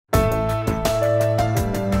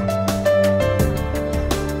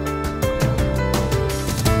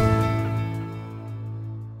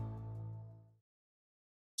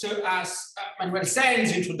So as Manuel said in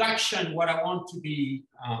the introduction, what I want to be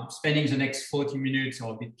spending the next 40 minutes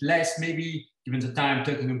or a bit less, maybe given the time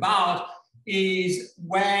talking about, is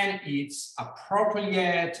when it's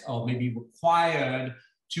appropriate or maybe required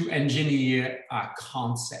to engineer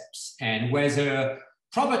concepts, and whether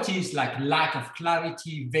properties like lack of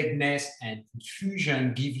clarity, vagueness, and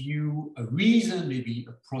confusion give you a reason, maybe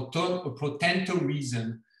a potential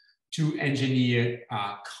reason to engineer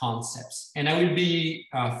concepts. And I will be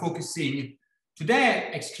focusing today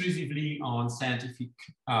exclusively on scientific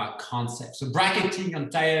concepts. So bracketing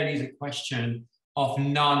entirely the question of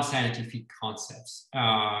non-scientific concepts.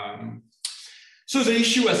 So the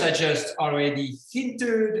issue, as I just already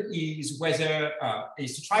hinted, is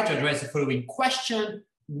to try to address the following question: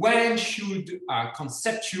 when should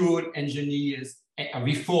conceptual engineers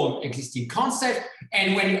reform existing concepts?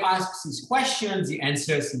 And when you ask these questions, the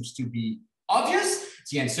answer seems to be obvious.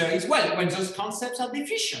 The answer is, well, when those concepts are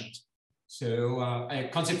deficient. So a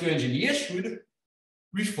conceptual engineer should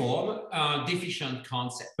reform deficient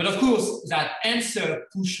concepts. But of course, that answer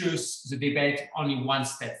pushes the debate only one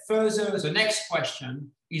step further. The next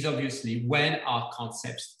question is obviously, when are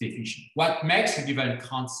concepts deficient? What makes a given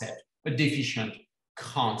concept a deficient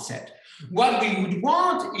concept? What we would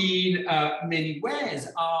want in many ways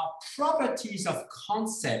are properties of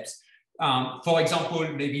concepts, for example,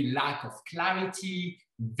 maybe lack of clarity,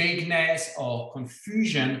 vagueness, or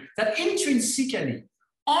confusion, that intrinsically,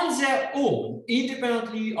 on their own,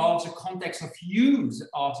 independently of the context of use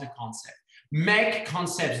of the concept, make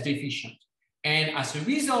concepts deficient. And as a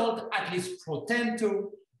result, at least pro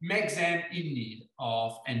tanto, make them in need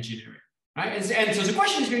of engineering. Right? And so the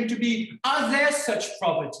question is going to be, are there such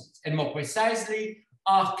properties? And more precisely,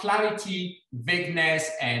 are clarity, vagueness,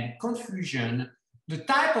 and confusion the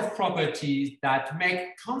type of properties that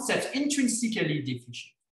make concepts intrinsically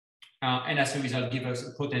deficient? And as a result, give us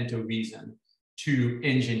a potential reason to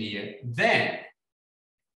engineer them.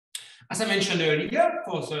 As I mentioned earlier,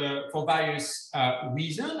 for various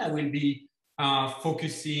reasons, I will be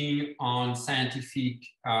focusing on scientific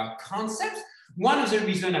concepts. One of the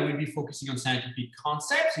reasons I will be focusing on scientific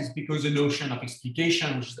concepts is because the notion of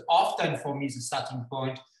explication, which is often for me the starting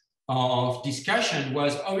point of discussion,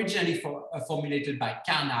 was originally formulated by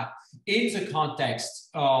Carnap in the context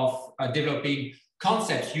of developing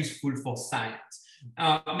concepts useful for science.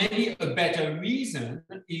 Maybe a better reason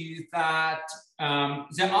is that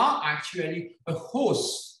there are actually a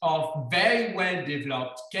host of very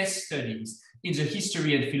well-developed case studies in the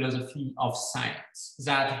history and philosophy of science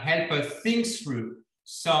that help us think through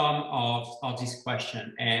some of this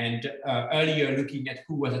question. And earlier, looking at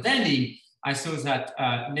who was attending, I saw that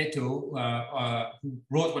Neto, who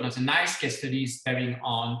wrote one of the nice case studies bearing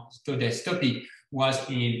on today's topic, was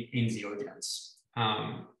in the audience.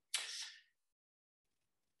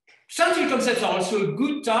 Scientific concepts are also a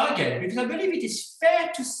good target because I believe it is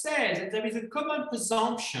fair to say that there is a common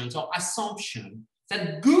presumption or assumption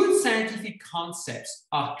that good scientific concepts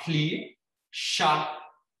are clear, sharp,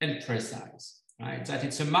 and precise, right? That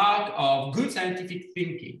it's a mark of good scientific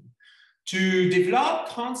thinking to develop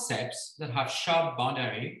concepts that have sharp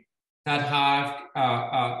boundary, that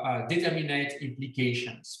have determinate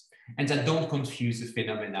implications, and that don't confuse the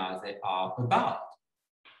phenomena they are about.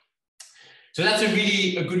 So that's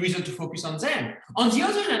a good reason to focus on them. On the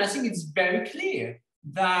other hand, I think it's very clear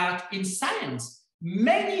that in science,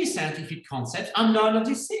 many scientific concepts are none of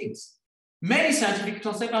these things. Many scientific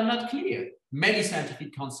concepts are not clear. Many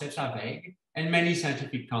scientific concepts are vague, and many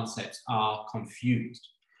scientific concepts are confused.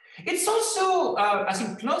 It's also, I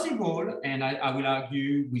think, plausible, and I will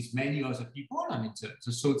argue with many other people, I mean,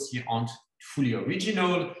 the thoughts here aren't fully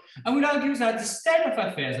original. I will argue that the state of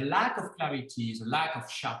affairs, the lack of clarity, the lack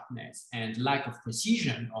of sharpness, and lack of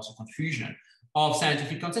precision, or the confusion of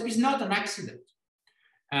scientific concept is not an accident.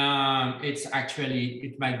 It's actually,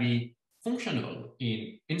 it might be functional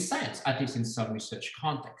in science, at least in some research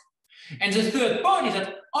context. And the third point is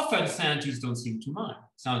that often scientists don't seem to mind.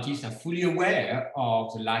 Scientists are fully aware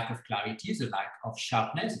of the lack of clarity, the lack of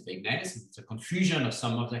sharpness, the vagueness, the confusion of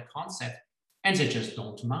some of their concepts, and they just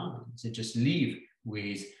don't mind. They just live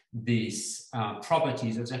with these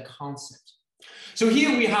properties of their concept. So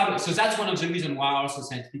here we have, so that's one of the reasons why also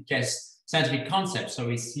scientific concepts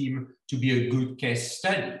always seem to be a good case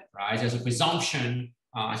study, right? There's a presumption,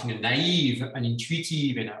 I think a naive, an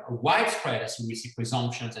intuitive, and a widespread, as we see,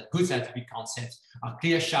 presumptions that good scientific concepts are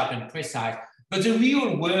clear, sharp, and precise. But the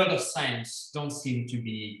real world of science don't seem to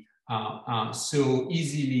be so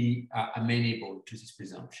easily amenable to this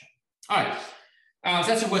presumption. All right,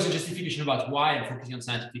 that was a justification about why I'm focusing on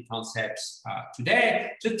scientific concepts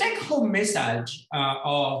today. The take-home message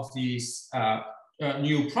of this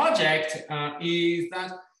new project is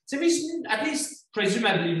that there is at least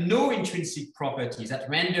presumably no intrinsic properties that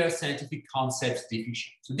render scientific concepts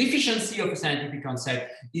deficient. So deficiency of a scientific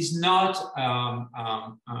concept is not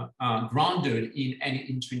grounded in any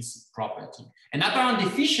intrinsic property. And apparent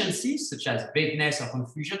deficiencies, such as vagueness or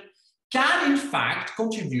confusion, can in fact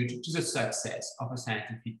contribute to the success of a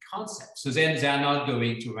scientific concept. So then they are not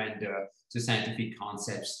going to render the scientific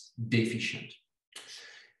concepts deficient.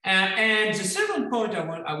 And the second point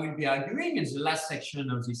I will be arguing in the last section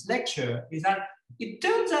of this lecture is that it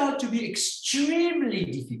turns out to be extremely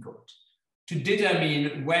difficult to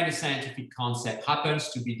determine when a scientific concept happens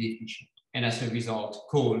to be deficient, and as a result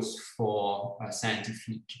calls for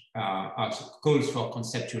calls for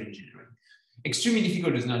conceptual engineering. Extremely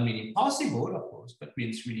difficult does not mean impossible, of course, but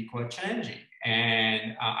means really quite challenging.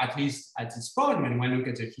 And at least at this point, when we look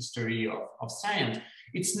at the history of science,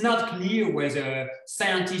 it's not clear whether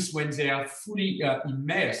scientists, when they are fully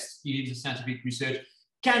immersed in the scientific research,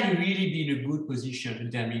 can really be in a good position to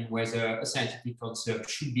determine whether a scientific concept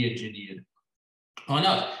should be engineered or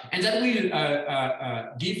not. And that will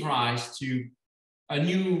give rise to a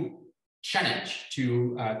new challenge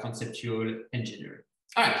to conceptual engineering.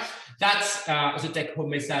 All right, that's the take-home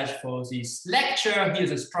message for this lecture. Here's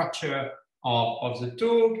the structure of the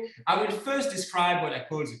talk. I will first describe what I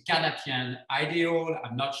call the Carnapian ideal.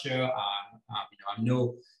 I'm not sure, I'm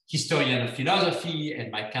no historian of philosophy,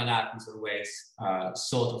 and my Carnap is always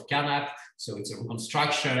sort of Carnap. So it's a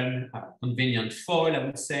reconstruction, convenient foil, I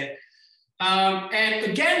would say. And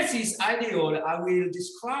against this ideal, I will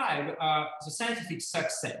describe the scientific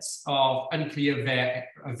success of unclear,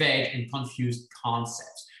 vague, and confused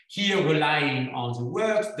concepts. Here, relying on the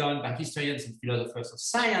work done by historians and philosophers of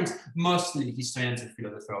science, mostly historians and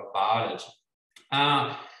philosophers of biology.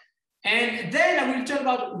 And then I will talk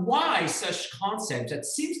about why such concept that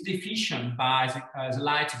seems deficient by the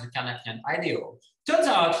light of the Carnapian ideal turns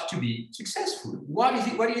out to be successful. What is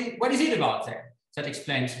it about them that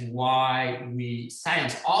explains why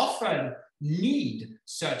science often need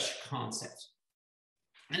such concepts?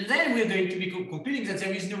 And then we're going to be concluding that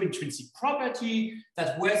there is no intrinsic property,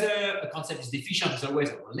 that whether a concept is deficient is always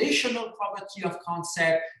a relational property of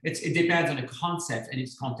concept. It depends on the concept and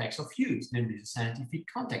its context of use, namely the scientific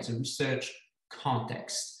context, the research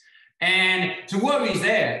context. And the worry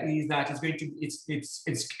there is that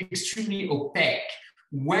it's extremely opaque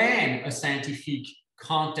when a scientific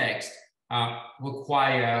context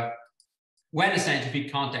require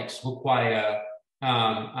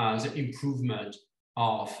the improvement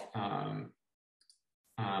of a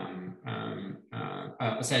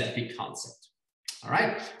scientific concept. All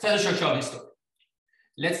right, so the structure of this talk.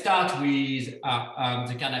 Let's start with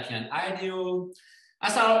the Carnapian ideal.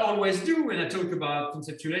 As I always do when I talk about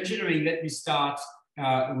conceptual engineering, let me start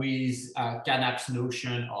with Carnap's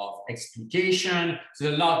notion of explication.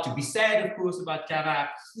 There's a lot to be said, of course, about Carnap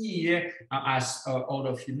here. As all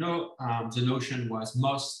of you know, the notion was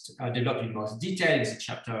most developed in most detail in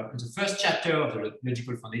the first chapter of the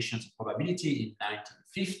Logical Foundations of Probability in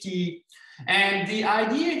 1950. And the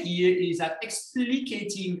idea here is that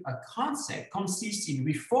explicating a concept consists in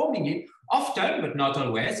reforming it, often, but not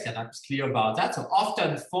always, Carnap is clear about that, so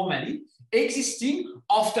often formally, existing,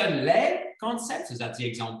 often led concepts, so that's the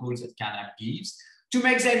examples that Carnap gives, to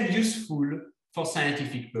make them useful for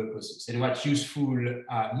scientific purposes. And what useful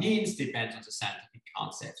means depends on the scientific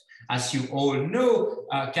concept. As you all know,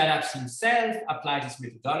 Carnap himself applied his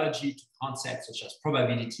methodology to concepts such as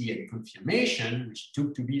probability and confirmation, which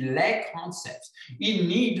took to be lay concepts in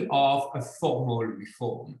need of a formal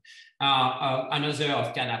reform. Another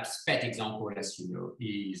of Carnap's pet example, as you know,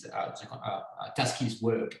 is Tasky's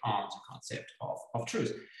work on the concept of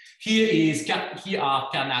truth. Here are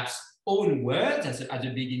Carnap's own words at the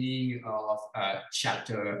beginning of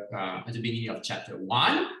chapter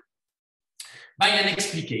 1. By an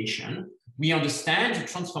explication, we understand the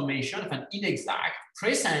transformation of an inexact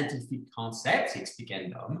pre-scientific concept, the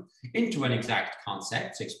explicandum, into an exact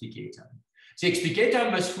concept, the explicatum. The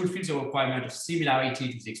explicatum must fulfill the requirement of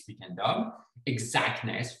similarity to the explicandum,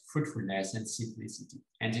 exactness, fruitfulness, and simplicity.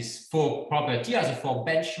 And these four properties are the four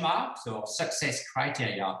benchmarks or success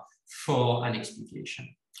criteria for an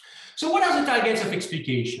explication. So what are the targets of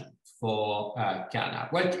explication for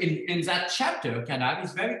Carnap? Well, in that chapter, Carnap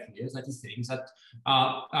is very clear that he thinks that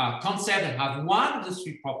concepts that have one of the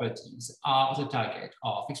three properties are the target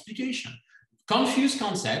of explication. Confused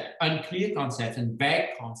concepts, unclear concepts, and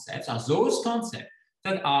vague concepts are those concepts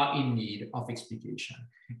that are in need of explication.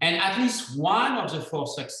 And at least one of the four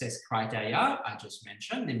success criteria I just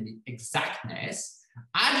mentioned, namely exactness,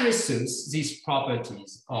 addresses these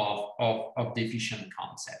properties of deficient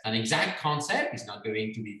concept. An exact concept is not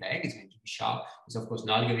going to be vague, it's going to be sharp, it's of course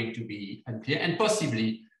not going to be unclear, and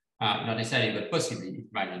possibly, not necessarily, but possibly it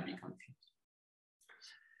might not be confused.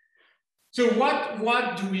 So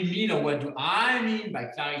what do we mean, or what do I mean by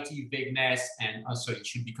clarity, vagueness, and also it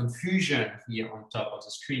should be confusion here on top of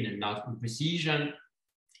the screen and not imprecision?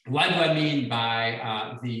 What do I mean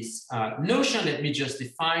by this notion? Let me just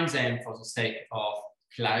define them for the sake of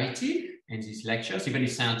clarity in these lectures, even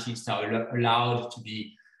if scientists are allowed to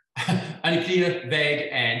be unclear, vague,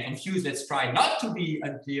 and confused. Let's try not to be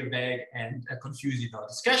unclear, vague, and confused in our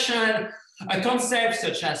discussion. A concept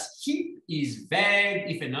such as heap is vague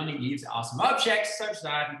if and only if there are some objects such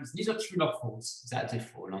that it is neither true nor false that they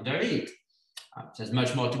fall under it. There's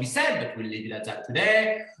much more to be said, but we'll leave it at that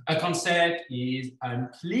today. A concept is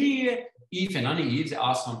unclear if and only if there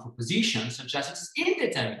are some propositions such as it is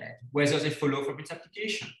indeterminate whether they follow from its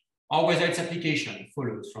application, or whether its application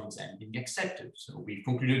follows from them being accepted. So we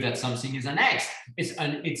concluded that something is an X. It's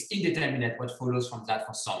indeterminate what follows from that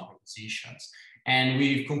for some propositions. And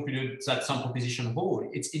we've concluded that some proposition hold.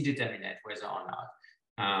 It's indeterminate whether or not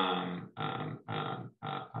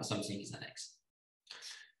something is an X.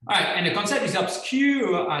 All right, and the concept is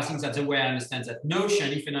obscure. I think that's the way I understand that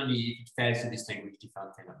notion, if and only if it fails to distinguish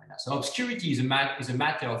different phenomena. So obscurity is a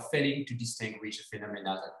matter of failing to distinguish a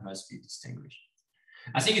phenomena that must be distinguished.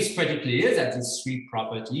 I think it's pretty clear that these three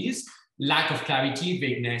properties, lack of clarity,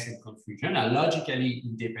 vagueness, and confusion, are logically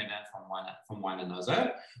independent from one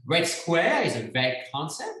another. Red square is a vague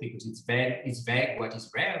concept because it's vague what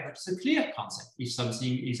is rare, but it's a clear concept. If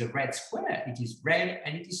something is a red square, it is red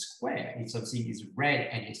and it is square. If something is red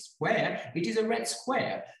and it's square, it is a red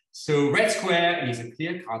square. So red square is a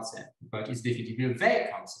clear concept, but it's definitely a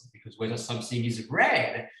vague concept because whether something is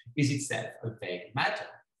red is itself a vague matter.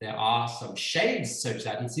 There are some shades such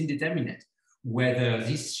that it's indeterminate whether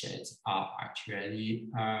these shades are actually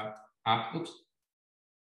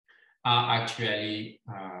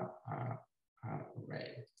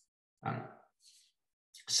red.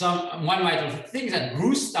 One might also think that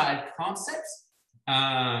Groove-style concepts,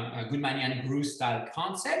 Goodmanian Groove-style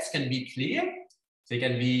concepts can be clear, they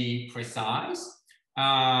can be precise,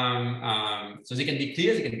 so they can be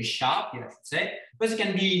clear, they can be sharp, I should say, but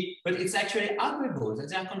it's actually arguable that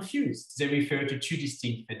they are confused. They refer to two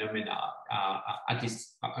distinct phenomena, at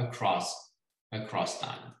least across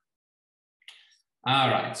time. All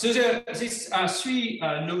right, so these three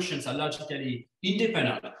notions are logically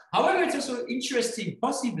independent. However, it's also interesting,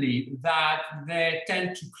 possibly, that they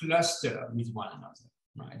tend to cluster with one another.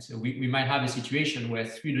 Right, so we might have a situation where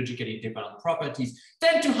three logically independent properties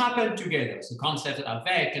tend to happen together. So concepts that are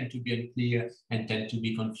vague tend to be unclear and tend to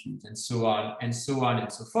be confused, and so on and so on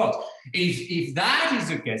and so forth. If that is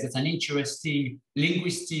the case, it's an interesting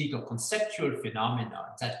linguistic or conceptual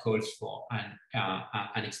phenomenon that calls for an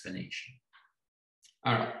explanation.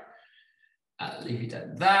 All right, I'll leave it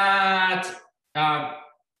at that.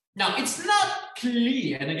 Now, it's not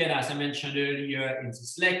clear, and again, as I mentioned earlier in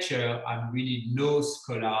this lecture, I'm really no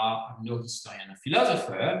scholar, I'm no historian or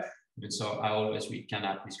philosopher, and so I always read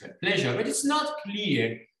Carnap with great pleasure, but it's not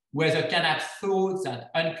clear whether Carnap thought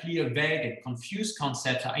that unclear, vague, and confused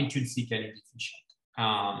concepts are intrinsically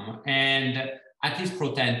deficient. And at least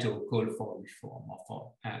Protento called for reform or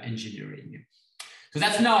for engineering. So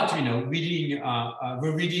that's not, reading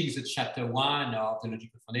the chapter 1 of the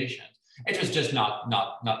Logical Foundations. It was just not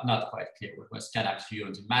quite clear what was Carnap's view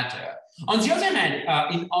on the matter. On the other hand,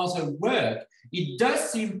 in other work, it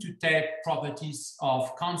does seem to take properties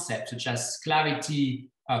of concepts such as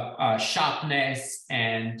clarity, sharpness,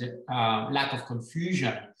 and lack of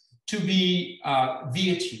confusion to be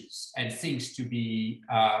virtues and things to be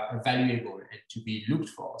valuable and to be looked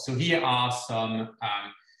for. So here are some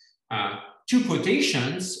two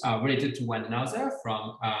quotations related to one another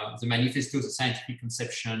from the Manifesto, the Scientific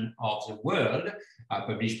Conception of the World,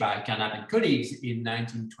 published by Carnap and colleagues in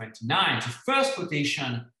 1929. The first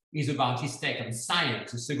quotation is about his take on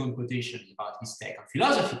science. The second quotation is about his take on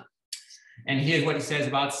philosophy. And here's what he says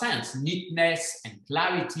about science. Neatness and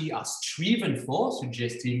clarity are striven for,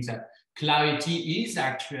 suggesting that clarity is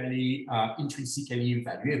actually intrinsically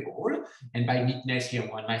valuable. And by neatness here,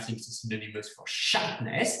 one might think it's synonymous for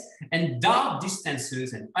sharpness, and dark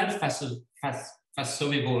distances and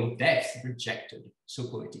unfathomable depths rejected. So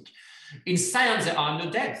poetic. In science, there are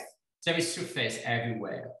no depths. There is surface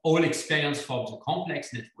everywhere. All experience forms a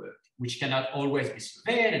complex network, which cannot always be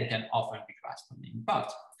surveyed and can often be grasped only in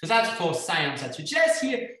part. So that's for science. That suggests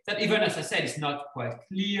here that even, as I said, it's not quite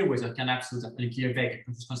clear whether Carnap thought that unclear, vague, and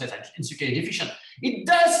confused concepts are intrinsically deficient. It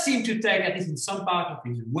does seem to take, at least in some part of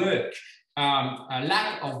his work, a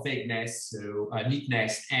lack of vagueness, so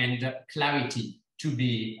neatness, and clarity to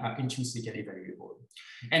be intrinsically valuable.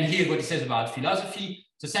 And here's what he says about philosophy.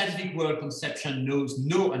 The scientific world conception knows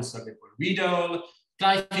no unsolvable riddle.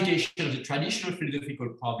 Clarification of the traditional philosophical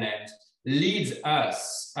problems leads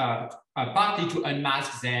us partly to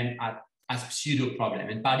unmask them as pseudo-problems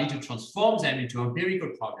and partly to transform them into empirical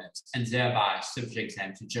problems and thereby subject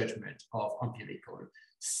them to judgment of empirical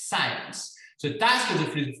science. So the task of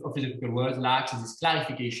the philosophical world lies in this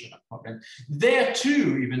clarification of problems. There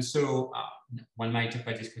too, even so, one might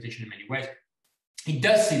interpret this quotation in many ways, it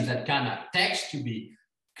does seem that Kant takes to be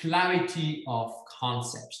clarity of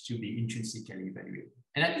concepts to be intrinsically valuable.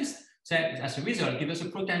 And at least as a result, give us a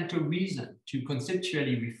potential reason to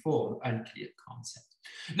conceptually reform unclear concepts.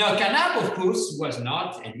 Now, Kant, of course, was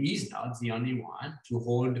not and is not the only one to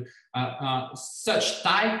hold such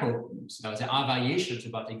type of views. Now, there are variations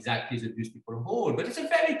about exactly the views people hold, but it's a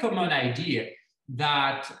very common idea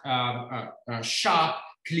that sharp,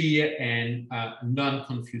 clear, and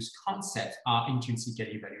non-confused concepts are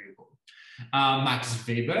intrinsically valuable. Max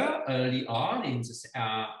Weber, early on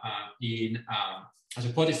as a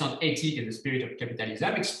Protestant ethic and the spirit of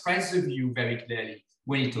capitalism, expressed the view very clearly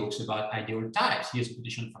when he talks about ideal types. Here's a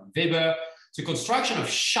quotation from Weber. The construction of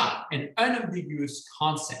sharp and unambiguous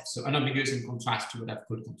concepts, so unambiguous in contrast to what I've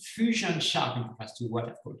called confusion, sharp in contrast to what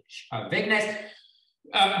I've called vagueness,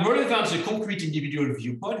 relevant to the concrete individual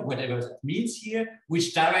viewpoint, whatever that means here,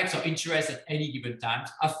 which directs our interest at any given time,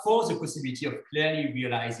 affords the possibility of clearly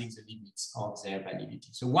realizing the limits of their validity.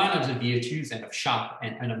 So one of the virtues then of sharp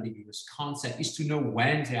and unambiguous concept is to know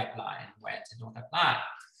when they apply and when they don't apply.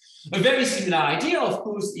 A very similar idea, of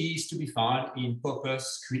course, is to be found in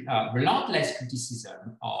Popper's relentless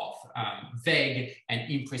criticism of vague and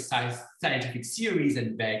imprecise scientific theories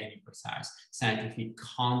and vague and imprecise scientific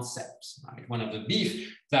concepts. Right? One of the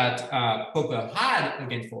beef that Popper had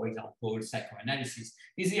against, for example, psychoanalysis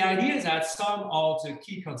is the idea that some of the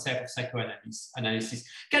key concepts of psychoanalysis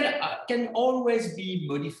can always be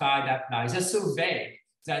modified, applied. They're so vague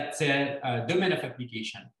that the domain of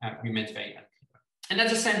application remains very unclear. And at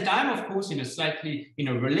the same time, of course, in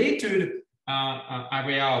a related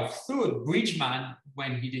area of thought, Bridgman,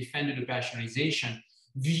 when he defended operationalization,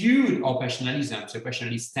 viewed operationalism, so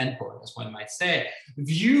operationalist standpoint, as one might say,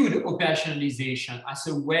 viewed operationalization as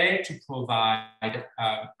a way to provide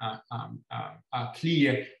a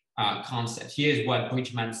clear concept. Here's what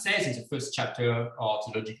Bridgman says in the first chapter of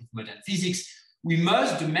The Logic of Modern Physics. We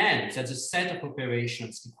must demand that the set of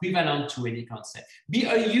operations equivalent to any concept be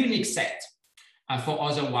a unique set. For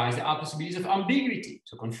otherwise, there are possibilities of ambiguity,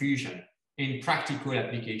 so confusion, in practical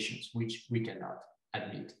applications, which we cannot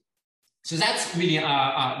admit. So that's really,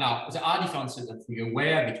 now, there are differences that we're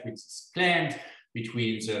aware between this claims,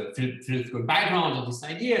 between the philosophical background of this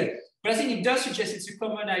idea, but I think it does suggest it's a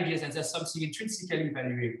common idea that there's something intrinsically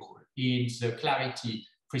valuable in the clarity,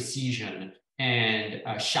 precision, and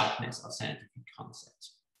sharpness of scientific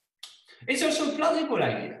concepts. It's also a plausible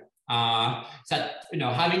idea. That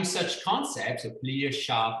having such concepts of clear,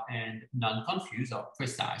 sharp, and non-confused or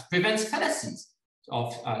precise prevents fallacies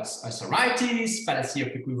of sororities, fallacy of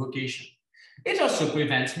equivocation. It also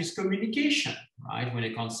prevents miscommunication, right? When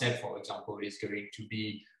a concept, for example, is going to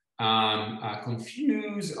be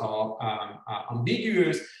confused or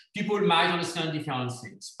ambiguous, people might understand different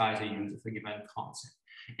things by the use of a given concept.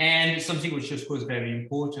 And something which is, of course, very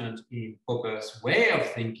important in Popper's way of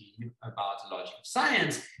thinking about the logic of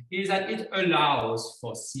science is that it allows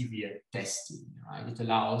for severe testing, right? It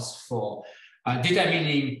allows for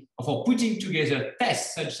determining, for putting together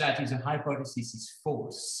tests such that if the hypothesis is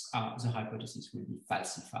false, the hypothesis will be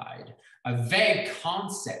falsified. Vague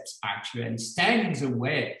concepts actually stand in the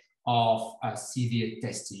way of severe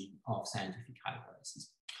testing of scientific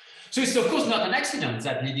hypotheses. So it's of course not an accident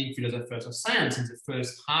that leading philosophers of science in the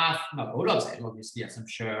first half, not all of them, obviously, as I'm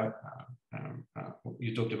sure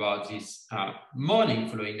you talked about this morning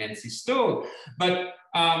following Nancy's talk, but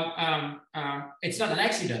it's not an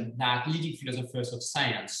accident that leading philosophers of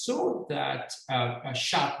science saw that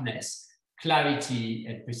sharpness, clarity,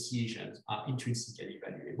 and precision are intrinsically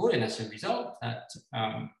valuable, and as a result, that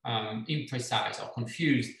imprecise or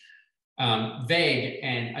confused, vague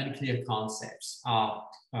and unclear concepts are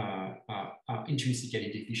intrinsically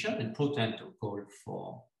deficient and potent to call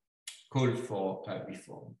for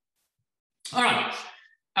reform. All right.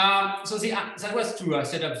 So that was to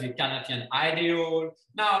set up the Kantian ideal.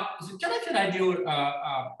 Now, the Kantian ideal,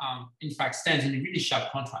 in fact, stands in really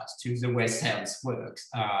sharp contrast to the way science works.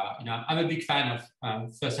 I'm a big fan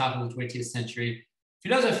of first half of the 20th century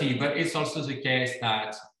philosophy, but it's also the case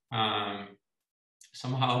that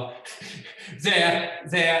somehow their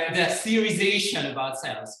theorization about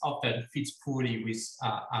science often fits poorly with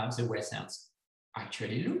the way science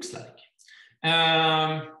actually looks like.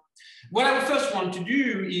 What I would first want to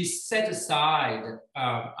do is set aside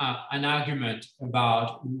an argument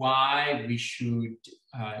about why we should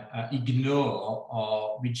ignore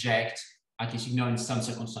or reject, at least ignore in some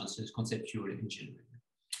circumstances, conceptual engineering.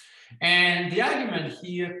 And the argument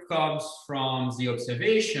here comes from the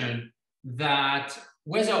observation that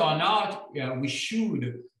whether or not we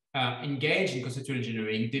should engage in conceptual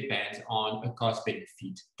engineering depends on a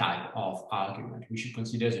cost-benefit type of argument. We should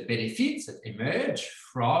consider the benefits that emerge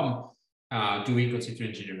from doing conceptual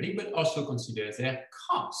engineering, but also consider their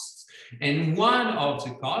costs. And one of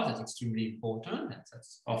the costs that's extremely important, and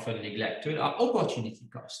that's often neglected, are opportunity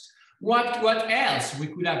costs. What else we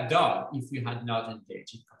could have done if we had not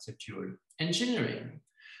engaged in conceptual engineering?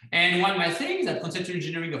 And one might think that conceptual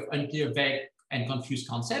engineering of unclear, vague, and confused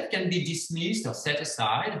concept can be dismissed or set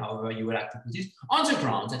aside, however you would like to put it, on the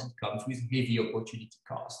grounds that it comes with heavy opportunity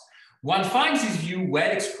cost. One finds this view well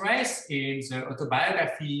expressed in the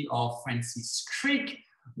autobiography of Francis Crick,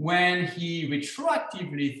 when he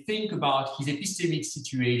retroactively thinks about his epistemic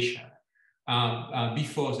situation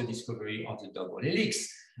before the discovery of the double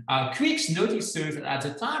helix. Crick notices that at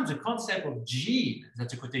the time, the concept of gene,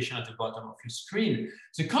 that's a quotation at the bottom of your screen,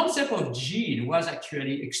 the concept of gene was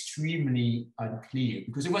actually extremely unclear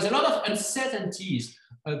because there was a lot of uncertainties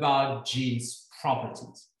about genes'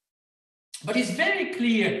 properties. But it's very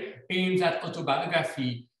clear in that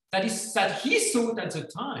autobiography that he thought at the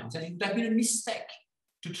time that it would have been a mistake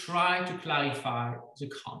to try to clarify the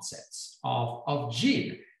concepts of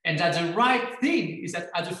gene, and that the right thing is that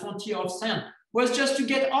at the frontier of science was just to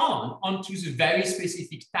get onto the very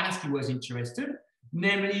specific task he was interested in,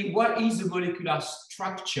 namely what is the molecular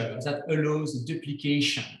structure that allows the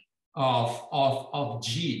duplication of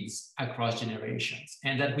genes across generations,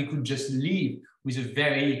 and that we could just live with a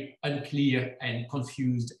very unclear and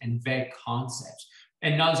confused and vague concept,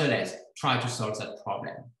 and nonetheless try to solve that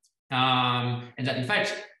problem. And that in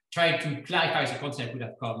fact, trying to clarify the concept would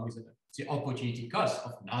have come with the opportunity cost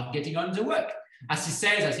of not getting on the work. As he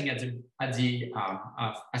says, I think I think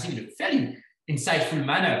in a fairly insightful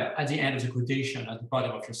manner at the end of the quotation at the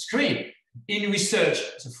bottom of your screen, in research,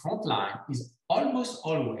 the front line is almost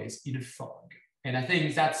always in a fog. And I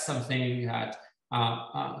think that's something that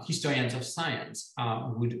historians of science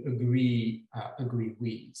would agree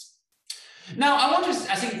with. Now,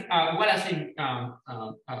 I think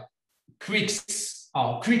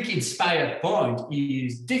Crick-inspired point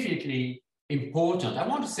is definitely important. I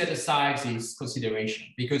want to set aside this consideration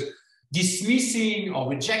because dismissing or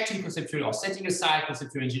rejecting conceptual or setting aside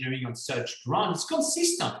conceptual engineering on such grounds is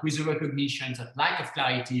consistent with the recognition that lack of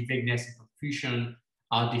clarity, vagueness, and confusion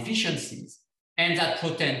are deficiencies, and that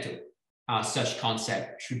potential such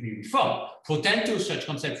concept should be reformed. Potential such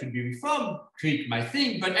concept should be reformed, Crick might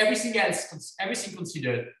think, but everything else, everything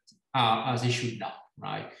considered, they should not,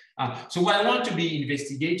 right? So what I want to be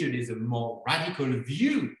investigated is a more radical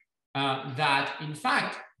view that, in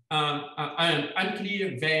fact,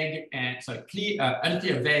 unclear, vague, and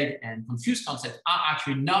confused concepts are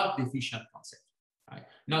actually not deficient concepts, right?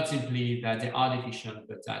 Not simply that they are deficient,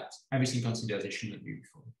 but that everything considered they should not be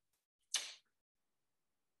reformed.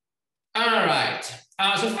 All right.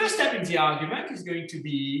 The first step in the argument is going to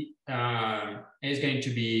be that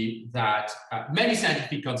many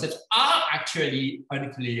scientific concepts are actually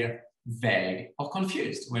unclear, vague, or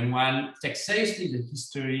confused. When one takes seriously the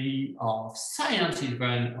history of science,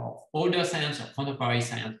 even of older science or contemporary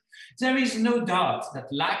science, there is no doubt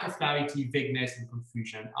that lack of clarity, vagueness, and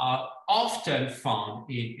confusion are often found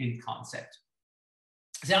in concept.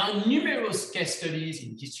 There are numerous case studies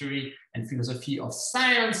in history and philosophy of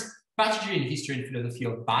science, particularly in history and philosophy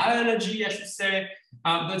of biology, I should say.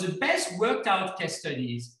 But the best worked out case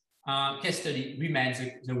study remains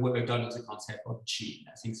the work done on the concept of gene.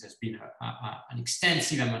 I think there's been an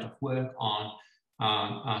extensive amount of work on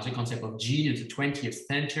the concept of gene in the 20th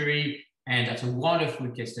century, and that's a wonderful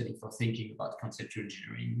case study for thinking about conceptual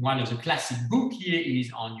engineering. One of the classic books here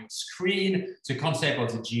is on your screen, The Concept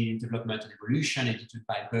of the Gene, Development and Evolution, edited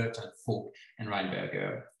by Burton, Falk, and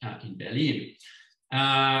Reinberger in Berlin.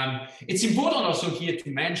 It's important also here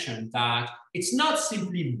to mention that it's not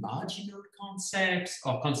simply marginal concepts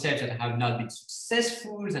or concepts that have not been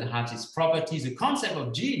successful, that have these properties. The concept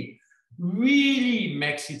of gene really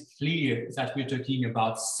makes it clear that we're talking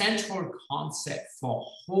about central concept for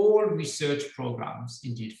whole research programs,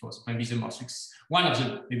 indeed for maybe one of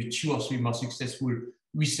the maybe 2 or 3 most successful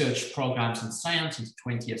research programs in science in the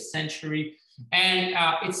 20th century. And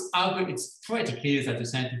it's pretty clear that the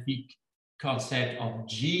scientific concept of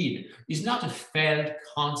gene is not a failed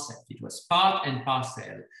concept. It was part and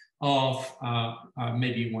parcel of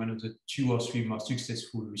maybe one of the 2 or 3 most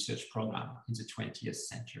successful research programs in the 20th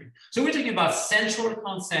century. So we're talking about central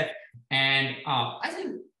concept and I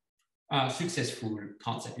think successful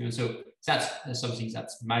concept. You know, so that's something that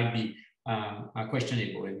might be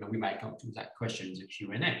questionable, and we might come to that question in the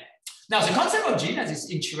Q&A. Now, the concept of gene has this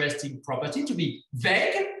interesting property to be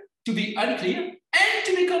vague, to be unclear, and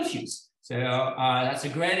to be confused. So that's a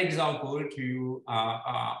great example to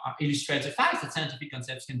illustrate the fact that scientific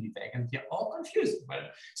concepts can be vague and they're all confused.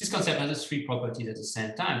 But this concept has 3 properties at the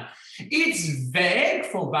same time. It's vague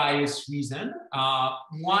for various reasons.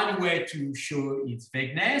 One way to show its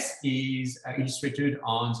vagueness is illustrated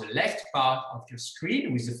on the left part of your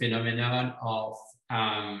screen with the phenomenon of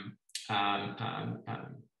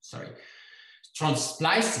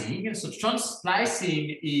transsplicing. So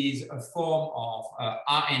transsplicing is a form of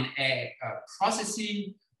RNA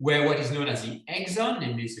processing where what is known as the exon,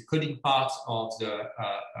 namely the coding parts of the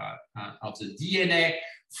DNA,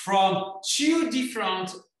 from 2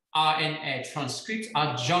 different RNA transcripts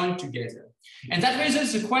are joined together. And that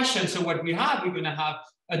raises the question, so what we have, we're going to have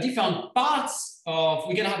different parts of,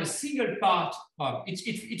 we're going to have a single part of,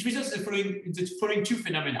 it results in the following 2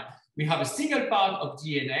 phenomena. We have a single part of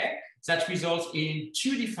DNA that results in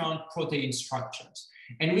 2 different protein structures.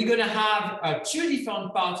 And we're going to have 2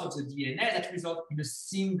 different parts of the DNA that result in a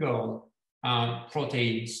single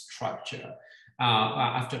protein structure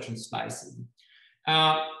after transplicing.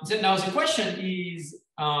 Now the question is,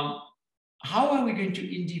 how are we going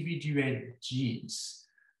to individuate genes?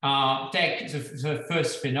 Take the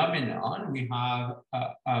first phenomenon. We have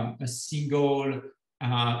a single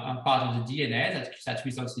part of the DNA that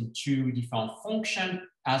results in 2 different functions.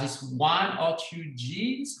 Are these 1 or 2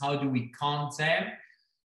 genes? How do we count them?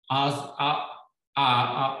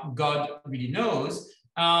 God really knows.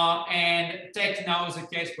 And take now the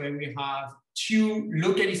case where we have 2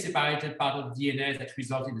 locally separated parts of DNA that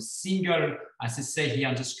result in a single, as I say here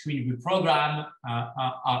on the screen, reprogram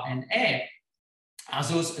RNA. Are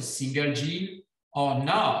those a single gene or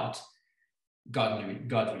not? God really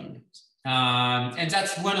knows. And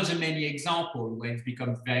that's one of the many examples where it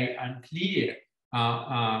becomes very unclear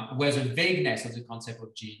where the vagueness of the concept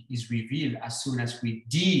of gene is revealed as soon as we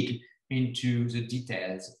dig into the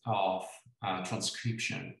details of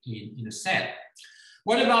transcription in a cell.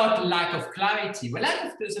 What about lack of clarity? Well,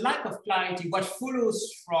 the lack of clarity, what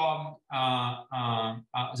follows from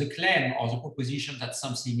the claim or the proposition that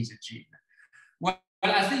something is a gene? Well,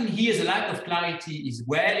 I think here the lack of clarity is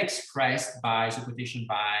well expressed by the quotation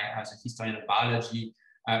by the historian of biology,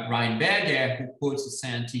 Reinberger, who quotes the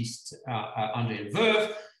scientist André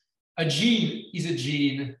Verve, a gene is a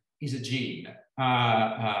gene is a gene.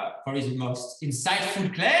 Probably the most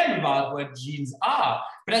insightful claim about what genes are.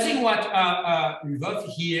 But I think what Verve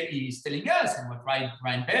here is telling us, and what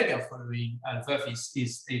Reinberger following Verve is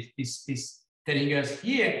telling us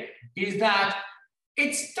here, is that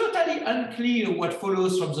it's totally unclear what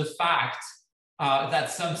follows from the fact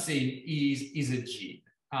that something is a gene.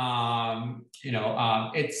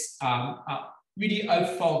 It's really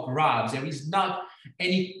up for grabs. There is not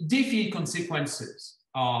any definite consequences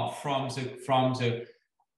from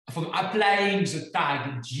applying the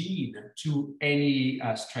tag gene to any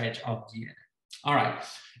stretch of DNA. All right.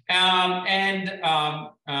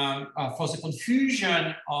 For the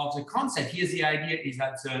confusion of the concept, here's the idea is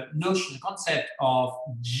that the concept of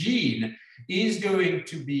gene is going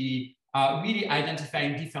to be really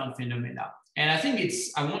identifying different phenomena. And I think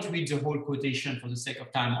I won't read the whole quotation for the sake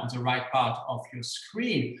of time on the right part of your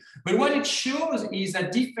screen, but what it shows is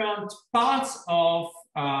that different parts of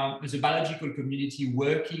the biological community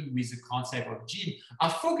working with the concept of gene are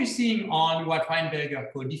focusing on what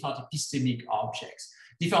Reinberger called different epistemic objects.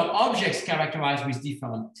 Different objects characterized with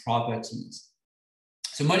different properties.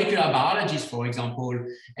 So molecular biologists, for example,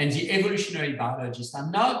 and the evolutionary biologists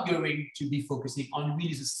are not going to be focusing on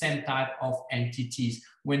really the same type of entities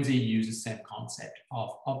when they use the same concept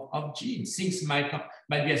of genes. Things might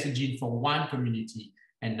be as a gene for one community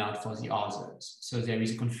and not for the others. So there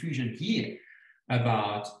is a confusion here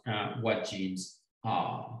about what genes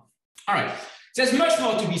are. All right. There's much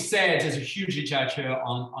more to be said. There's a huge literature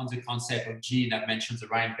on the concept of gene. I've mentioned the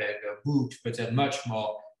Reinberger book, but there's much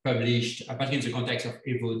more published, particularly in the context of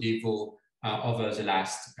Evo-Devo over the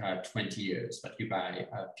last 20 years, particularly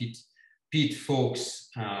by Pete folks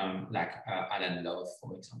like Alan Love,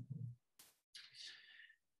 for example.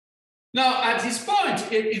 Now, at this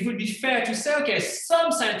point, it would be fair to say, okay,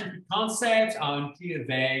 some scientific concepts are unclear,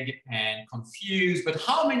 vague, and confused, but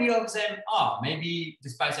how many of them are? Maybe,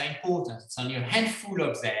 despite their importance, it's only a handful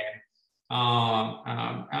of them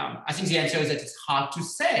I think the answer is that it's hard to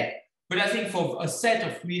say. But I think for a set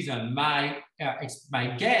of reasons, my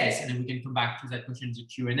guess, and then we can come back to that question in the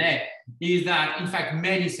Q&A, is that in fact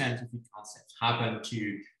many scientific concepts happen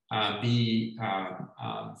to be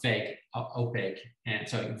vague, opaque, and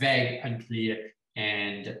sorry, vague, unclear,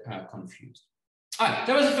 and confused. All right,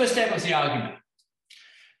 that was the first step of the argument.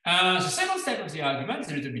 The second step of the argument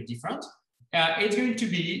is a little bit different. It's going to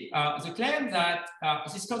be the claim that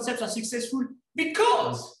these concepts are successful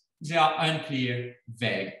because they are unclear,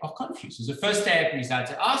 vague, or confused. So the first step is that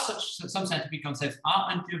there are some scientific concepts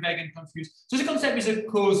are unclear, vague, and confused. So the concept is a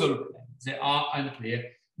causal claim. They are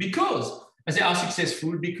unclear because they are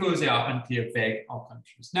successful because they are unclear, vague, or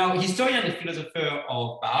confused. Now, historians and philosophers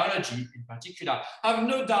of biology in particular have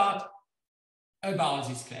no doubt about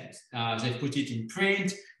these claims. They've put it in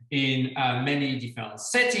print in many different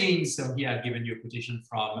settings. So here I've given you a quotation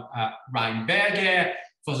from Reinberger.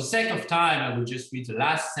 For the sake of time, I will just read the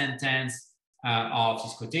last sentence of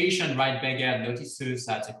this quotation. Reinberger notices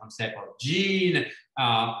that the concept of gene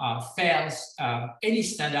fails any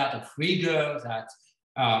standard of rigor that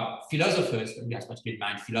philosophers, we have particularly in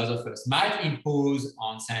mind philosophers, might impose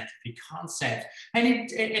on scientific concepts. And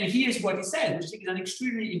here's what he said, which I think is an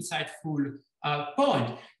extremely insightful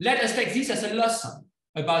point. Let us take this as a lesson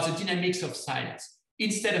about the dynamics of science,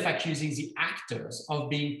 instead of accusing the actors of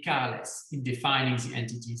being careless in defining the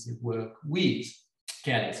entities they work with.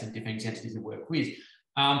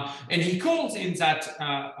 And he calls in that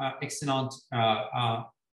excellent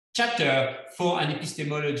chapter for an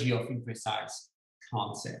epistemology of imprecise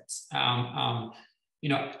concepts. You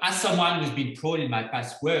know, as someone who's been prone in my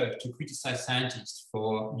past work to criticize scientists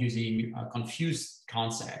for using confused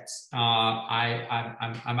concepts,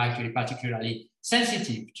 I'm actually particularly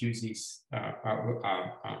sensitive to this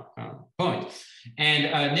point.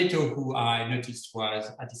 And Neto, who I noticed was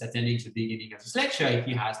at least attending the beginning of this lecture, if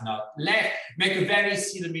he has not left, make a very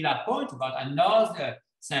similar point about another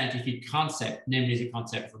scientific concept, namely the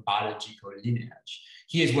concept of biological lineage.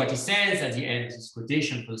 Here's what he says at the end of this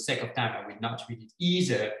quotation. For the sake of time, I will not read it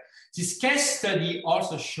either. This case study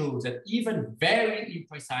also shows that even very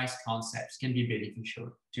imprecise concepts can be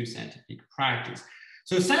beneficial to scientific practice.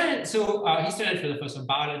 So historians and philosophers of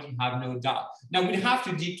biology have no doubt. Now we have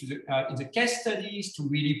to dig to in the case studies to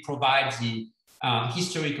really provide the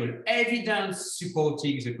historical evidence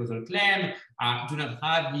supporting the causal claim. I do not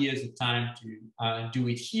have here the time to do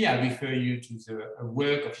it here. I refer you to the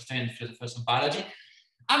work of historians and philosophers of biology.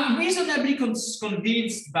 I'm reasonably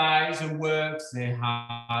convinced by the work they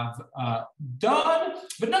have done,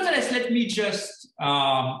 but nonetheless, let me just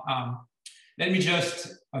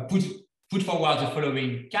put forward the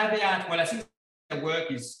following caveat. Well, I think the work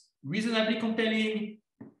is reasonably compelling.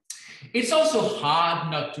 It's also hard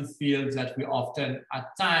not to feel that we often,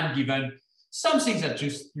 at times, given some things that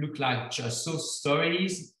just look like just so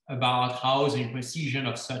stories about how the imprecision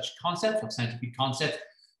of such concepts, of scientific concepts,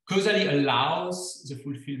 causally allows the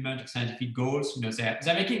fulfillment of scientific goals. You know,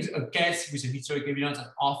 they're making a case with the historical evidence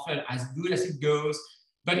that's often as good as it goes,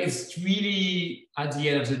 but it's really, at the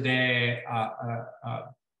end of the day,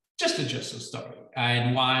 just a story,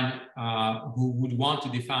 and one who would want to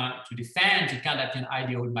defend the Kantian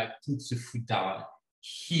ideal might put the foot down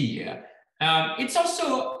here. It's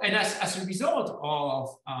also, and as a result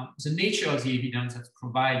of the nature of the evidence that's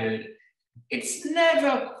provided, it's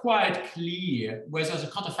never quite clear whether the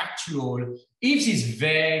counterfactual, if these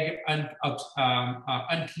vague,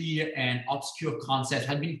 unclear and obscure concepts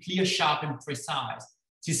had been clear, sharp, and precise,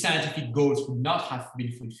 these scientific goals would not have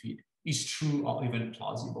been fulfilled, is true or even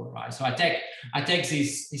plausible, right? So I take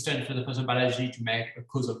this historian for the person biology to make a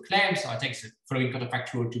causal claim. So I take the following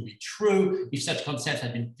counterfactual to be true. If such concepts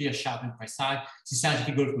had been clear, sharp, and precise, the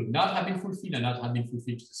scientific goals would not have been fulfilled and not have been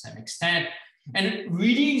fulfilled to the same extent. And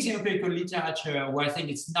reading the empirical literature, where I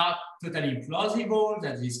think it's not totally plausible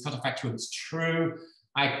that this counterfactual is true,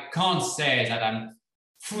 I can't say that I'm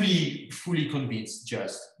fully convinced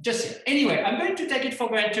just yet. Anyway, I'm going to take it for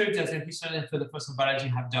granted that the historians for the person biology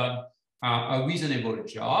have done a reasonable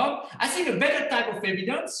job. I think a better type of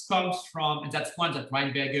evidence comes from, and that's one that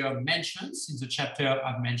Reinberger mentions in the chapter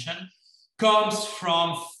I've mentioned, comes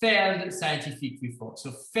from failed scientific reports.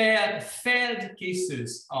 So failed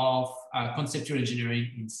cases of conceptual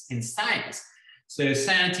engineering in science. So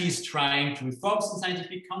scientists trying to reform some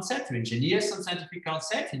scientific concept, to engineer some scientific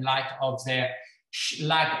concept in light of their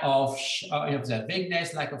lack of their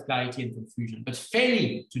vagueness, lack of clarity and confusion, but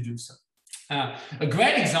failing to do so. A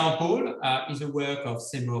great example is the work of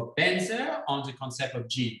Seymour Benzer on the concept of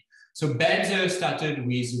gene. So Benzer started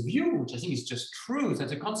with a view, which I think is just true, that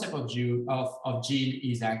the concept of gene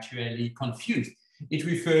is actually confused. It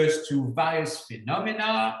refers to various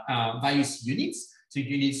phenomena, various units, so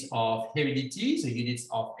units of heredity, the units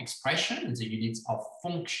of expression, and the units of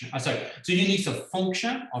function, the units of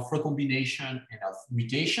function, of recombination, and of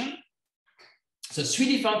mutation. So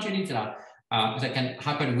 3 different units that can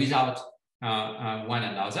happen without one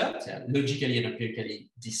another. They're logically and empirically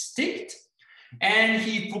distinct. And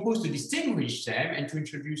he proposed to distinguish them and to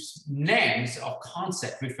introduce names or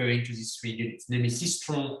concepts referring to these 3 units, namely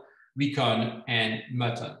cistron, recon, and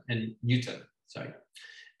Newton. Sorry,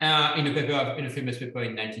 in a famous paper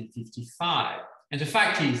in 1955. And the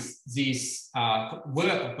fact is, this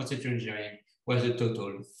work of conceptual engineering was a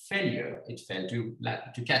total failure. It failed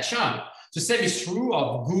to catch on. The same is true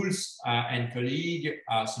of Gould's and colleague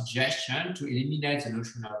suggestion to eliminate the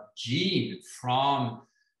notion of gene from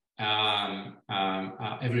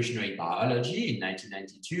evolutionary biology in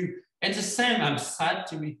 1992. And the same, I'm sad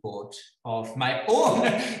to report, of my own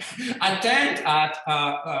attempt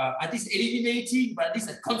at least eliminating, but at least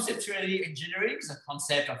conceptually engineering the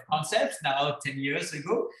concept of concepts now 10 years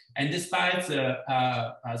ago. And despite the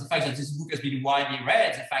fact that this book has been widely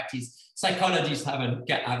read, the fact is psychologists haven't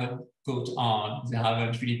caught on. They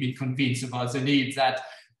haven't really been convinced about the need that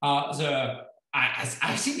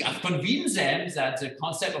I think I've convinced them that the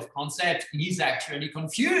concept of concept is actually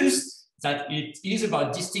confused, that it is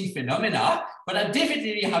about distinct phenomena, but I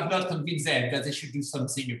definitely have not convinced them that they should do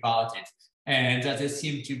something about it, and that they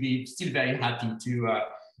seem to be still very happy to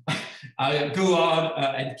go on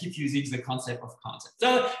and keep using the concept of concept.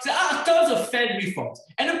 So there are tons of failed reforms.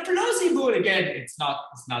 And a plausible, again, it's not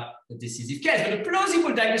a decisive case, but a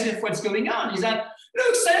plausible diagnosis of what's going on is that,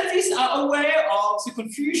 look, scientists are aware of the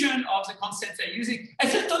confusion of the concepts they're using,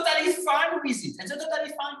 and they're totally fine with it. And they're totally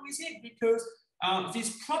fine with it because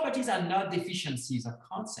these properties are not deficiencies of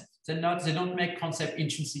concepts. They don't make concept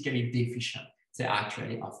intrinsically deficient. They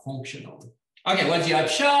actually are functional. Okay, what's the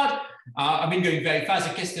upshot? I've been going very fast.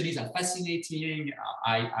 The case studies are fascinating.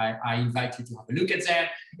 I invite you to have a look at them.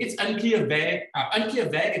 It's unclear, vague,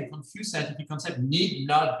 and confused scientific concepts need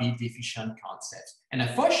not be deficient concepts. And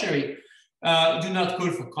unfortunately, do not call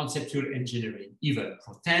for conceptual engineering, even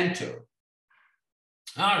pro tanto.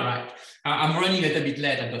 All right, I'm running a little bit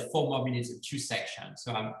late. I've got 4 more minutes and 2 sections.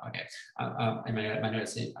 So I'm okay. Emmanuel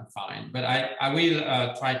said I'm fine, but I will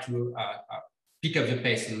try to pick up the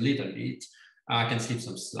pace a little bit. I can skip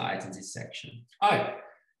some slides in this section. All right.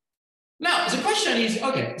 Now, the question is,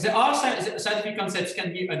 okay, there are scientific concepts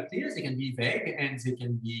can be unclear, they can be vague, and they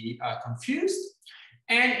can be confused.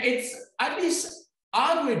 And it's at least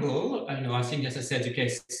arguable, I think, as I said, the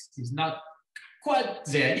case is not quite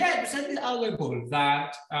there yet, but it's arguable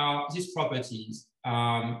that these properties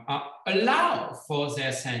allow for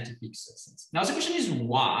their scientific success. Now, the question is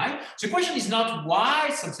why? The question is not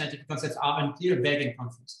why some scientific concepts are unclear, vague, and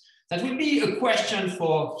confused. That would be a question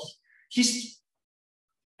for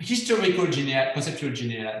historical conceptual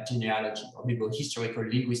genealogy, or maybe historical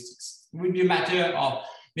linguistics. It would be a matter of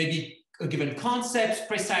maybe a given concept,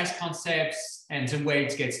 precise concepts, and the way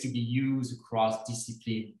it gets to be used across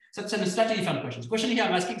discipline. So it's a slightly different question. The question here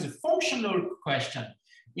I'm asking, the functional question,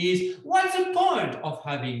 is what's the point of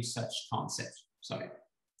having such concepts? Sorry.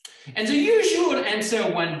 And the usual answer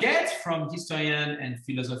one gets from historian and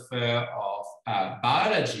philosopher of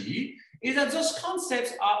biology is that those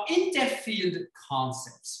concepts are interfield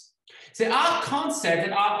concepts. They are concepts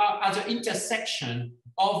that are at the intersection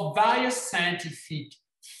of various scientific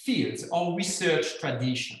fields or research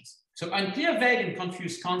traditions. So unclear, vague, and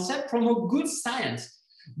confused concepts promote good science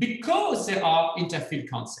because they are interfield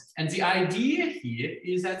concepts. And the idea here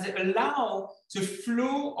is that they allow the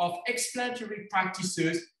flow of explanatory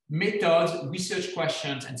practices, methods, research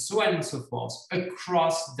questions, and so on and so forth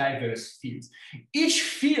across diverse fields. Each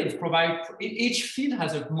field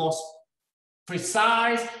has a more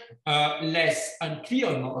precise, less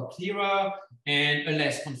unclear, more clearer, and a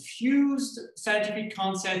less confused scientific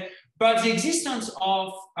concept. But the existence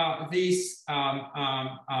of this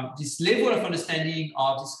level of understanding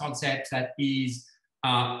of this concept that is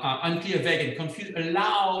unclear, vague, and confused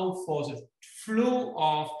allow for the flow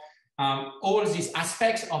of all these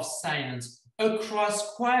aspects of science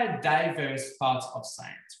across quite diverse parts of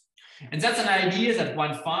science. And that's an idea that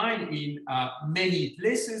one finds in many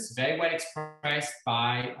places, very well expressed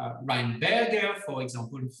by Reinberger, for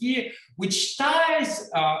example, here, which ties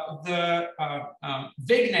the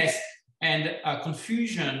vagueness and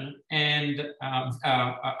confusion and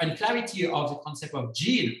unclarity of the concept of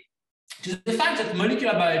gene to the fact that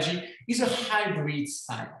molecular biology is a hybrid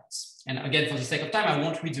science. And again, for the sake of time, I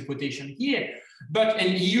won't read the quotation here, and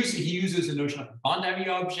he uses the notion of a boundary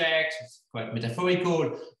object. It's quite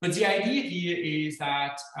metaphorical, but the idea here is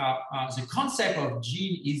that the concept of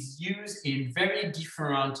gene is used in very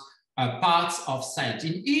different parts of science.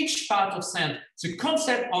 In each part of science, the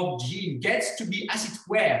concept of gene gets to be, as it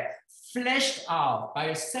were, fleshed out by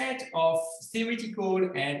a set of theoretical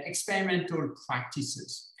and experimental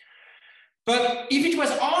practices. But if it was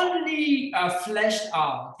only fleshed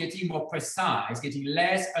out, getting more precise, getting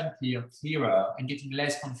less unclear, clearer, and getting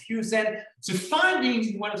less confused, then the findings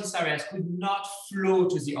in one of these areas could not flow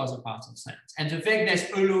to the other parts of science. And the vagueness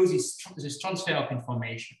allows this transfer of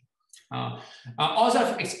information.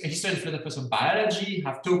 Other historians and philosophers of biology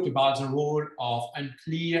have talked about the role of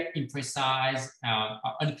unclear, imprecise,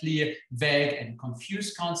 unclear, vague, and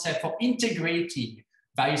confused concepts for integrating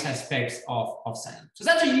various aspects of science. So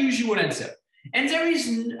that's a usual answer. And there is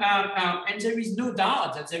no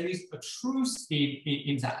doubt that there is a truth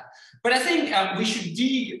in that. But I think we should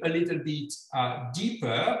dig a little bit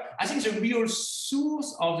deeper. I think the real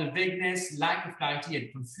source of the vagueness, lack of clarity,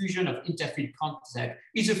 and confusion of interfield concepts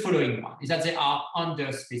is the following one, is that they are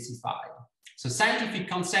underspecified. So scientific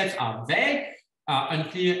concepts are vague,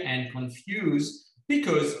 unclear, and confused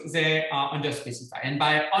because they are underspecified. And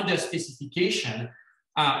by underspecification,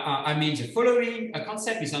 I mean the following: a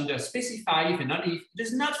concept is underspecified if and only if it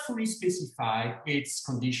does not fully specify its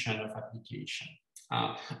condition of application.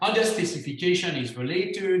 Underspecification is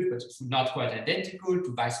related, but it's not quite identical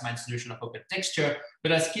to Weissmann's notion of open texture,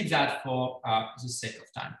 but I'll skip that for the sake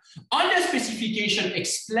of time. Underspecification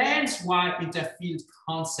explains why interfield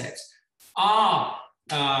concepts are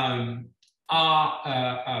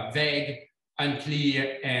vague,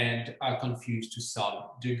 unclear, and confused to some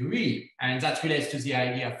degree. And that relates to the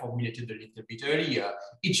idea formulated a little bit earlier.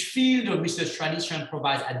 Each field of research tradition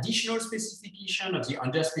provides additional specification of the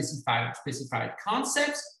underspecified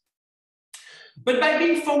concepts. But by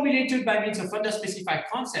being formulated by means of underspecified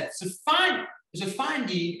concepts, the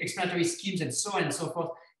finding, explanatory schemes, and so on and so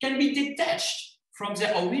forth can be detached from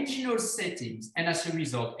their original settings and as a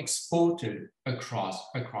result exported across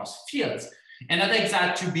fields. And I take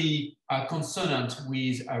that to be consonant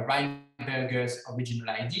with Reinberger's original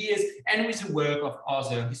ideas and with the work of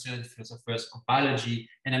other historians and philosophers of biology.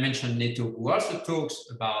 And I mentioned Neto, who also talks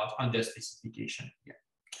about underspecification here.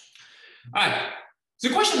 All right. The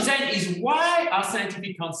question then is, why are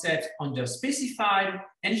scientific concepts underspecified?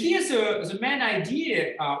 And here's the main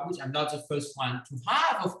idea, which I'm not the first one to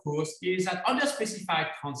have, of course, is that underspecified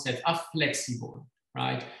concepts are flexible,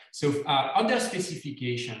 right? So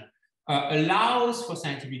underspecification allows for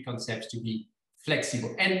scientific concepts to be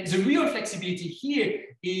flexible. And the real flexibility here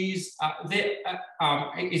is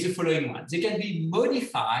the following one. They can be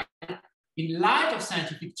modified in light of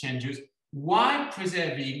scientific changes while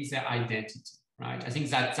preserving their identity, right? I think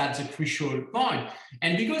that's a crucial point.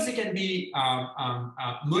 And because they can be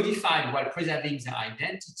modified while preserving their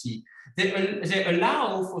identity, they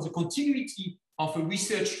allow for the continuity of a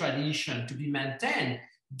research tradition to be maintained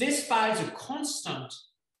despite the constant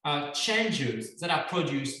changes that are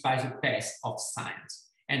produced by the pace of science.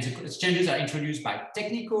 And the changes are introduced by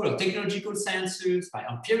technical or technological sciences, by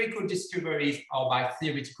empirical discoveries, or by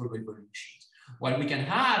theoretical revolutions. What we can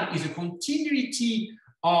have is a continuity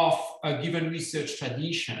of a given research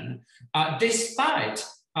tradition despite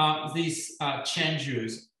these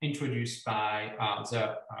changes introduced by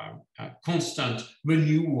the constant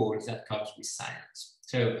renewal that comes with science.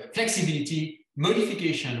 So flexibility,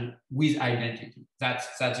 modification with identity.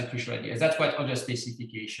 That's a crucial idea. That's what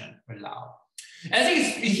underspecification allows. I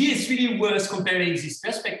think here it's really worth comparing this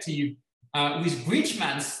perspective with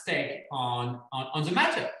Bridgman's take on the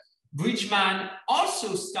matter. Bridgman also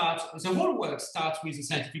the whole work starts with the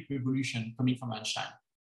scientific revolution coming from Einstein.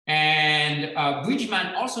 And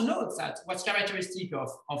Bridgman also notes that what's characteristic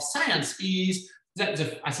of science is that,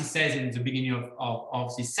 as he says in the beginning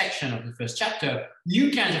of this section of the first chapter,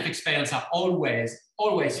 new kinds of experience are always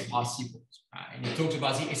possible. And he talks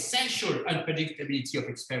about the essential unpredictability of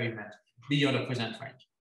experiment beyond the present range.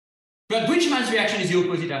 But Bridgman's reaction is the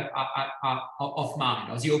opposite of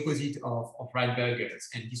mine, or the opposite of Reinberger's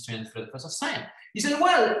and historians and philosophers of science. He said,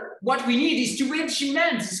 well, what we need is to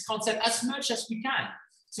regiment this concept as much as we can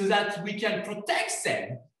so that we can protect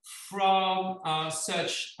them from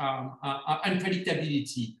such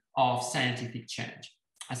unpredictability of scientific change.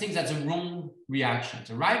 I think that's a wrong reaction.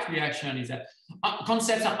 The right reaction is that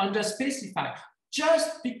concepts are underspecified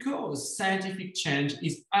just because scientific change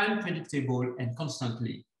is unpredictable and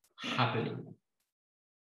constantly happening.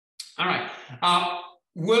 All right.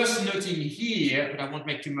 Worth noting here, but I won't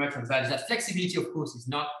make too much of that, is that flexibility, of course, is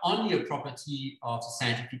not only a property of the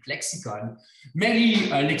scientific lexicon. Many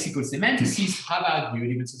lexical semanticists have argued,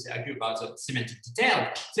 even though they argue about the semantic detail,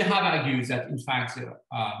 they have argued that, in fact,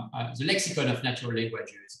 the lexicon of natural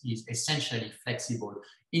languages is essentially flexible,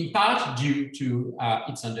 in part due to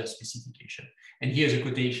its underspecification. And here's a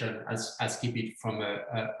quotation, as keep it from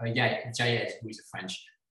Jaez, who is a French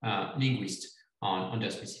linguist, on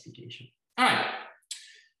underspecification. All right.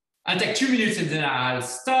 I'll take 2 minutes and then I'll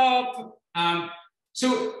stop.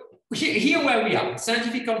 So here where we are,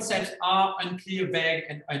 scientific concepts are unclear, vague,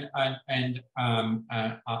 and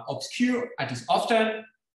obscure, at least often,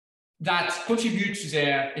 that contribute to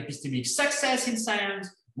their epistemic success in science.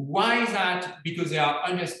 Why is that? Because they are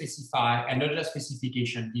underspecified, and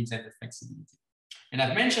underspecification gives them the flexibility. And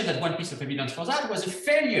I've mentioned that one piece of evidence for that was a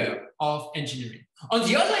failure of engineering. On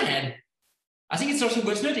the other hand, I think it's also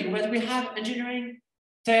worth noting that we have engineering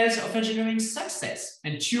tales of engineering success.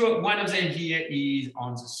 And one of them here is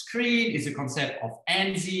on the screen, is the concept of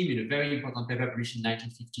enzyme in a very important paper published in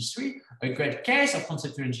 1953, a great case of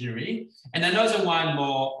conceptual engineering. And another one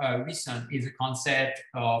more recent is the concept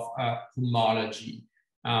of homology.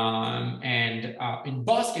 In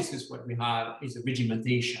both cases, what we have is a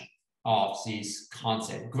regimentation of this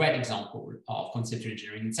concept. Great example of conceptual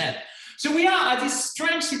engineering itself. So we are at this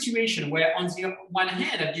strange situation where, on the one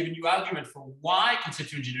hand, I've given you argument for why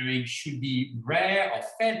conceptual engineering should be rare or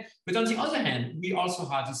fail, but on the other hand, we also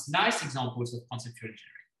have these nice examples of conceptual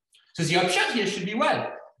engineering. So the option here should be,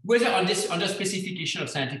 well, whether on this underspecification of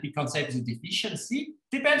scientific concepts is a deficiency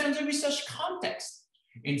depends on the research context.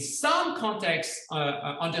 In some contexts,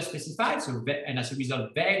 underspecified, and as a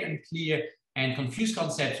result, vague, unclear, and confused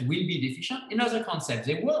concepts will be deficient. In other concepts,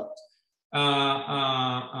 they won't.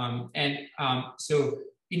 So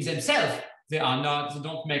in themselves, they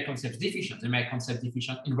don't make concepts deficient. They make concepts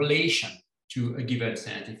deficient in relation to a given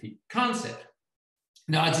scientific concept.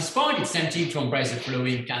 Now, at this point, it's tempting to embrace the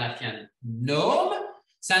following Carnaphian norm.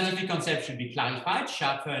 Scientific concepts should be clarified,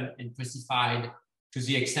 sharpened, and specified to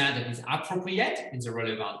the extent that is appropriate in the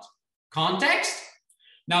relevant context.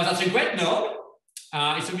 Now, that's a great norm.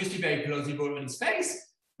 It's obviously very plausible on its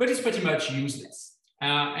face, but it's pretty much useless.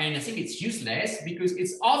 And I think it's useless because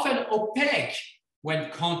it's often opaque when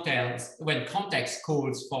context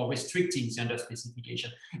calls for restricting the underspecification.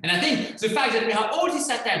 And I think the fact that we have all these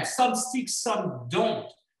attempts, some stick, some don't,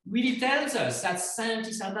 really tells us that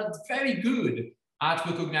scientists are not very good at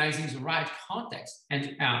recognizing the right context.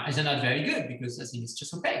 And they're not very good because I think it's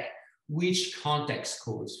just opaque, which context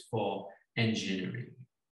calls for engineering.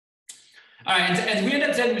 All right, and we end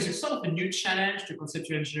up then with a sort of a new challenge to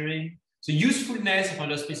conceptual engineering. The usefulness of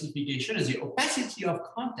underspecification and the opacity of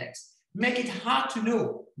context make it hard to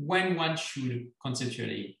know when one should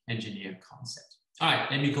conceptually engineer concepts. All right,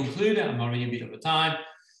 let me conclude. I'm already a bit over time.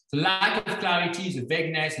 The lack of clarity, the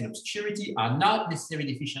vagueness, and obscurity are not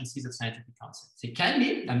necessarily deficiencies of scientific concepts. They can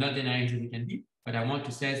be, I'm not denying that they can be, but I want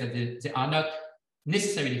to say that they are not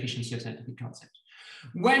necessarily deficiencies of scientific concepts.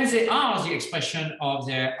 When they are the expression of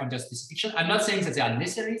their underspecification, I'm not saying that they are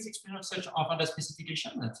necessarily the expression of such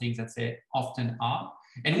underspecification, I'm saying that they often are.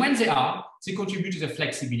 And when they are, they contribute to the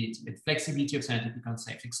flexibility of scientific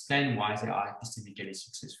concepts, explain why they are epistemically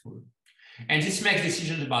successful. And this makes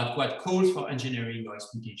decisions about what calls for engineering or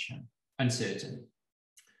explication uncertain.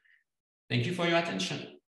 Thank you for your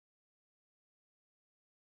attention.